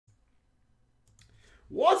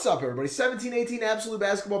What's up, everybody? 17-18 Absolute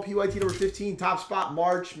Basketball PYT number 15. Top spot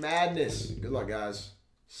March Madness. Good luck, guys.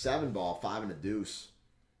 7 ball, 5 and a deuce.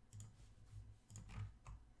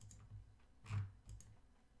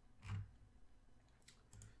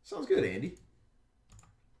 Sounds good, Andy.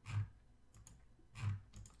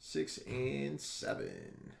 6 and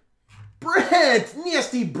 7. Brent!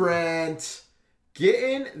 Nasty Brent!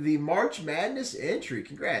 Getting the March Madness entry.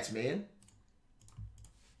 Congrats, man.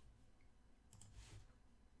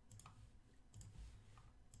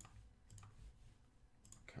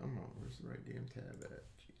 Come on, where's the right damn tab at?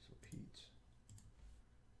 Jeez, oh Pete.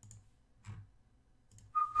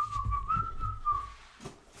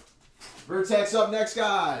 Vertex up next,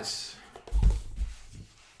 guys.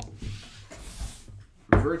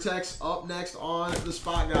 Vertex up next on the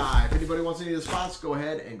spot guy. If anybody wants any of the spots, go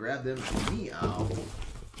ahead and grab them. Meow.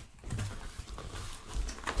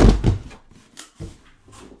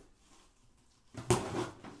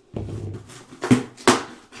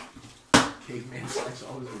 Caveman sex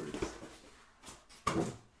always works.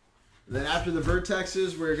 Then after the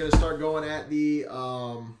Vertexes, we're going to start going at the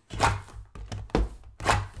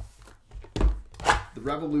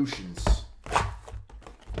Revolutions.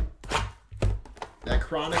 That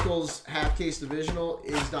Chronicles half case divisional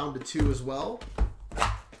is down to 2 as well.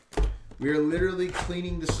 We are literally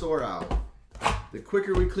cleaning the store out. The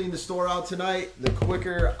quicker we clean the store out tonight, the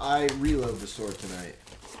quicker I reload the store tonight.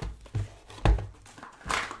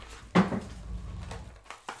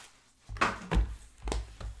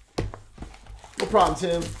 No problem,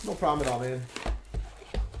 Tim. No problem at all, man.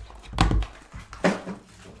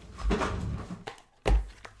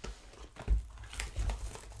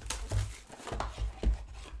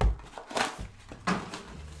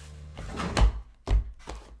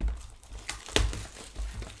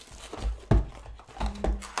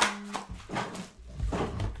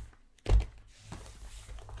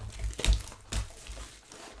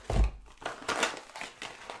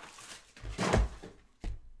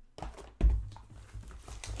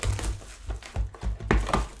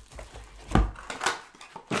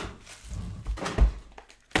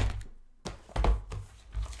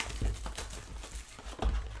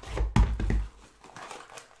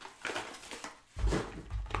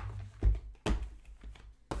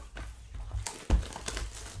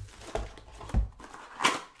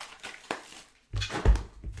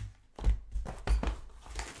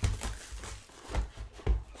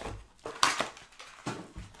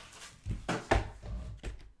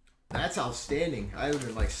 That's outstanding. I have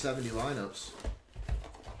in like 70 lineups.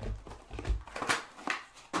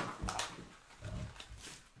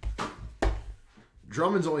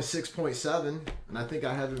 Drummond's only 6.7, and I think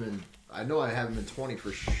I have him in. I know I have him in 20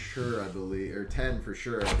 for sure. I believe, or 10 for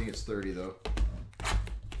sure. I think it's 30 though.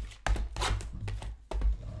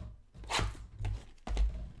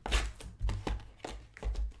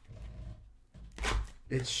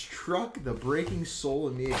 It struck the breaking soul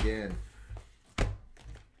in me again.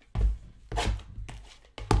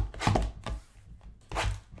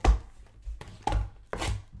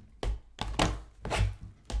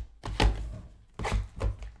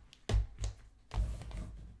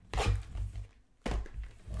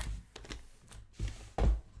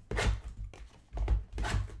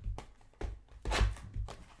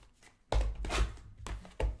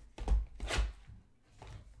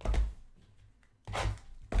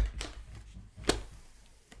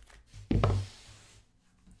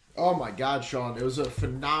 Oh my God, Sean. It was a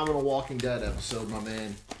phenomenal Walking Dead episode, my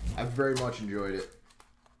man. I very much enjoyed it.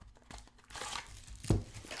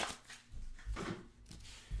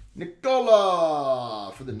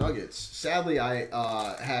 Nicola for the Nuggets. Sadly, I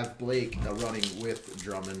have Blake running with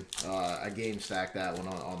Drummond. I game stacked that one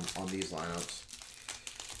on these lineups.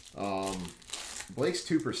 Blake's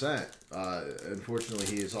 2%. Unfortunately,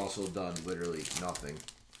 he has also done literally nothing.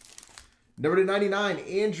 Number to 99,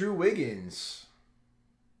 Andrew Wiggins.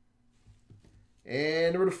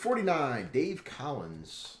 And number to 49, Dave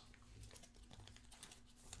Collins.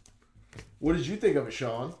 What did you think of it,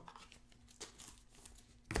 Sean?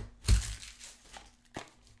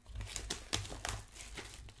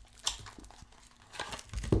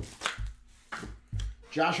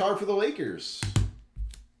 Josh Hart for the Lakers.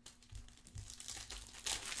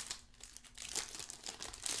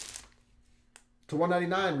 To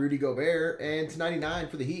 199, Rudy Gobert. And to 99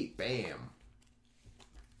 for the Heat. Bam.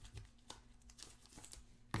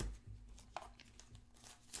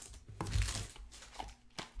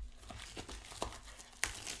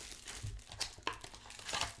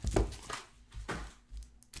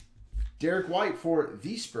 Derek White for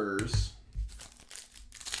the Spurs.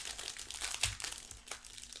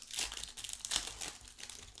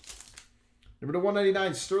 Number to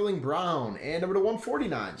 199, Sterling Brown. And number to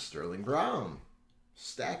 149, Sterling Brown.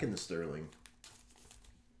 Stacking the Sterling.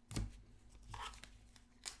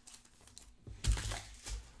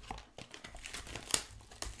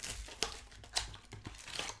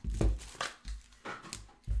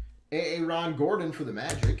 Ron Gordon for the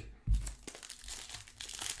Magic.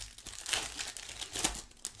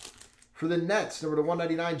 For the Nets, number to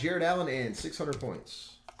 199, Jared Allen, and 600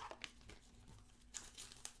 points.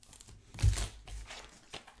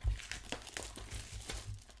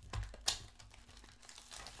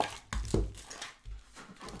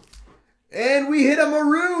 And we hit a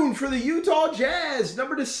maroon for the Utah Jazz,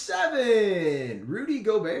 number to 7, Rudy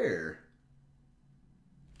Gobert.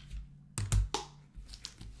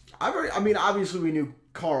 I mean, obviously we knew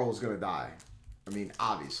Carl was going to die. I mean,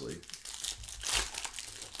 obviously.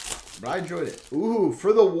 But I enjoyed it. Ooh,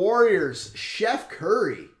 for the Warriors, Chef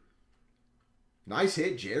Curry. Nice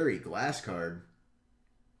hit, Jerry. Glass card.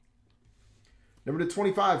 Number to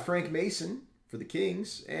 25, Frank Mason for the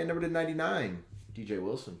Kings. And number to 99, DJ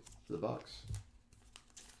Wilson for the Bucks.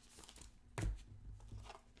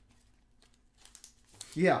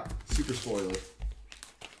 Yeah, super spoiler.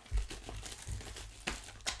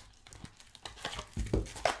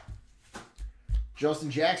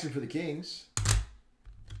 Justin Jackson for the Kings.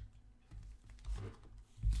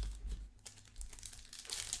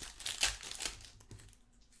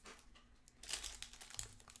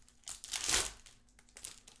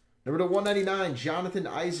 Number to 199, Jonathan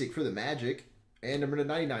Isaac for the Magic. And number to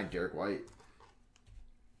 99, Derek White.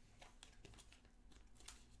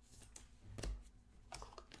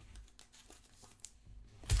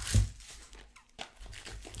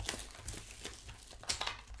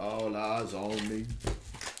 All eyes on me.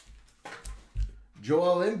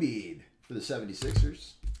 Joel Embiid for the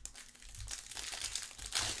 76ers.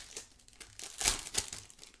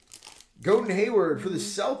 Gordon Hayward for the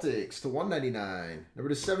Celtics to 199. Number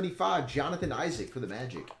to 75, Jonathan Isaac for the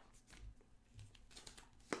Magic.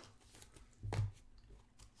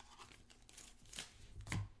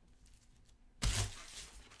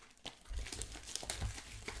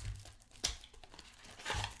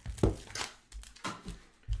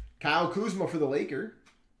 Kyle Kuzma for the Laker.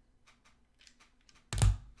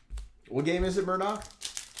 What game is it, Murdoch?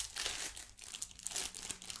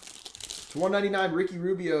 To 199, Ricky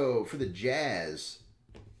Rubio for the Jazz.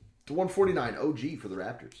 To 149, OG for the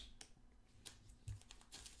Raptors.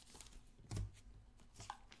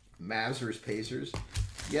 Mavs versus Pacers.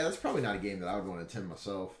 Yeah, that's probably not a game that I would want to attend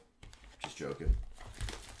myself. Just joking.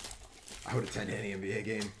 I would attend any NBA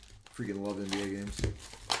game. Freaking love NBA games.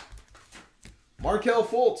 Markelle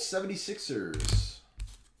Fultz, 76ers.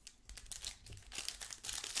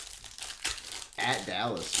 At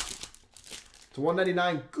Dallas. To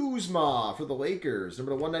 199, Kuzma for the Lakers.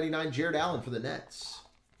 Number to 199, Jared Allen for the Nets.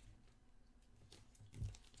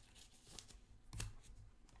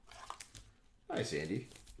 Nice, Andy.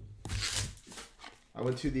 I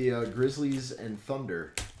went to the Grizzlies and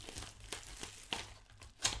Thunder.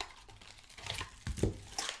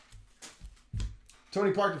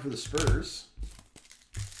 Tony Parker for the Spurs.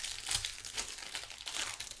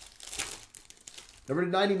 Number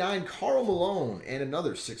 99, Karl Malone, and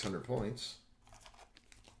another 600 points.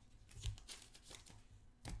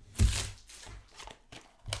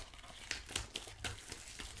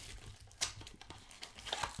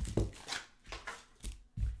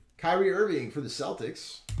 Kyrie Irving for the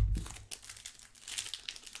Celtics.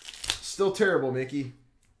 Still terrible, Mickey.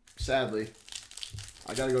 Sadly.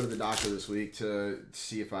 I got to go to the doctor this week to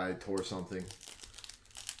see if I tore something.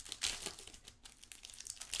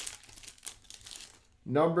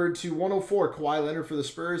 Numbered to 104, Kawhi Leonard for the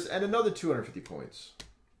Spurs, and another 250 points.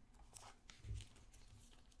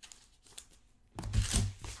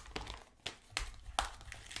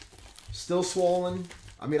 Still swollen.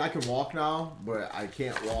 I mean, I can walk now, but I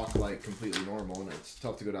can't walk like completely normal, and it's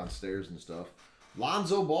tough to go downstairs and stuff.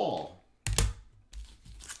 Lonzo Ball.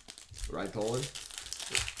 Right, Tolan?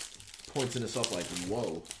 Pointing us up like,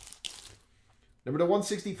 whoa. Number to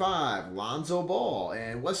 165, Lonzo Ball,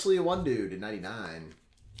 and Wesley Iwundu to 99.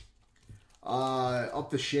 Up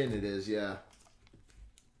the shin it is, yeah.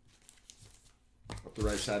 Up the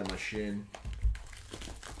right side of my shin.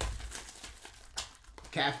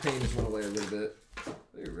 Calf pain has went away a little bit.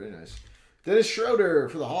 Very, very nice. Dennis Schroeder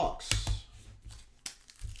for the Hawks.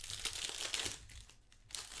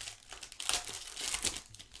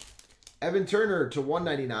 Evan Turner to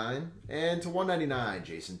 199. And to 199,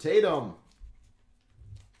 Jason Tatum.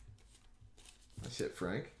 Nice hit,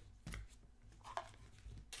 Frank.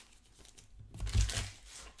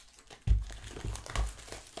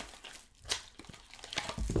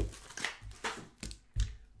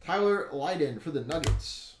 Tyler Lydon for the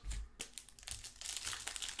Nuggets.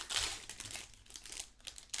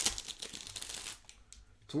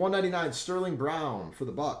 To 199, Sterling Brown for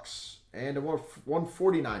the Bucks. And a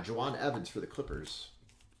 149, Jawan Evans for the Clippers.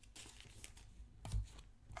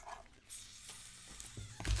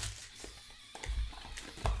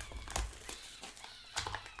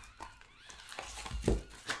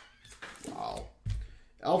 Wow.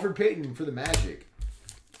 Alfred Payton for the Magic.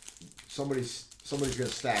 Somebody's going to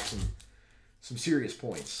stack some serious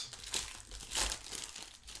points.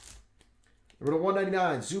 Number to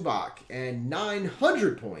 199, Zubac, and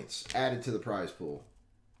 900 points added to the prize pool.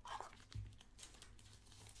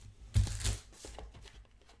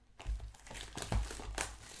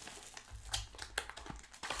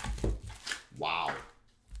 Wow.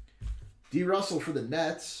 D. Russell for the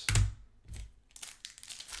Nets.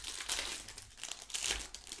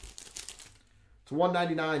 To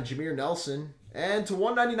 199, Jameer Nelson. And to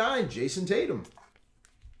 199, Jason Tatum.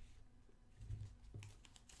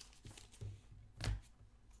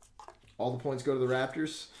 All the points go to the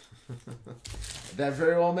Raptors. That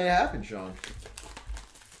very well may happen, Sean.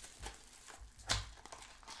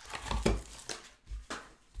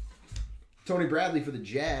 Tony Bradley for the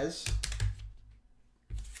Jazz.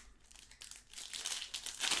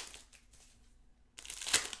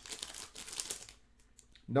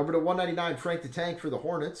 Number to 199, Frank the Tank for the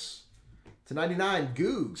Hornets. To 99,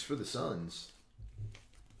 Googs for the Suns.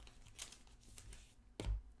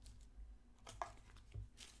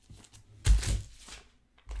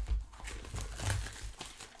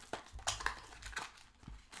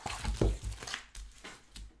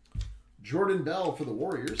 Jordan Bell for the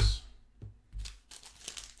Warriors.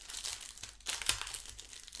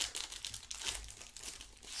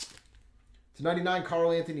 To 99,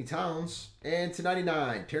 Karl Anthony Towns. And to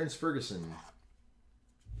 99, Terrence Ferguson.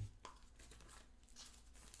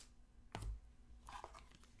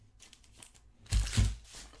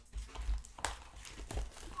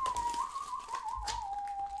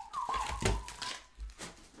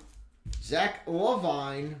 Zach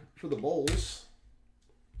LaVine for the Bulls.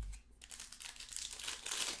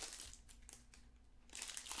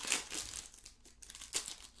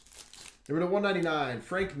 Number to 199,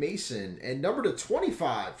 Frank Mason. And number to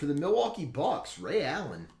 25 for the Milwaukee Bucks, Ray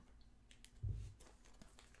Allen.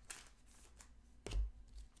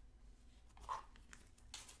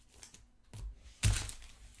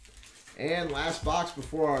 And last box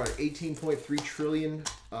before our 18.3 trillion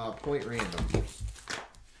point random.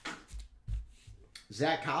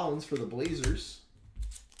 Zach Collins for the Blazers.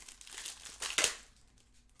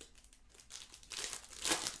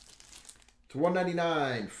 To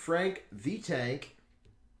 199, Frank the Tank.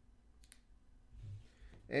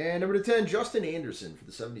 And number to 10, Justin Anderson for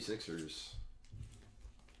the 76ers.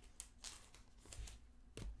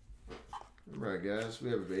 All right, guys, we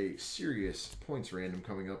have a serious points random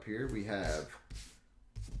coming up here. We have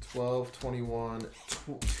 12, 21,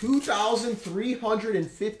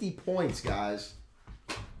 2,350 points, guys.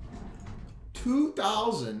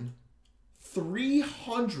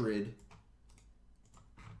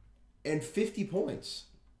 2,350 points.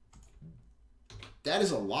 That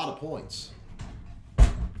is a lot of points.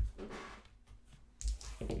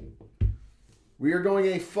 We are going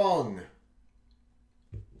a Fung.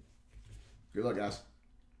 Good luck, guys.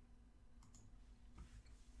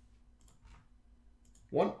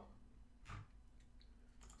 1,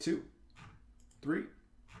 2, 3,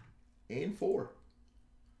 and 4.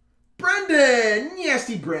 Brendan!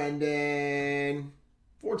 Nasty Brendan.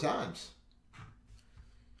 4 times.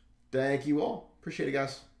 Thank you all. Appreciate it,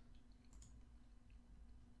 guys.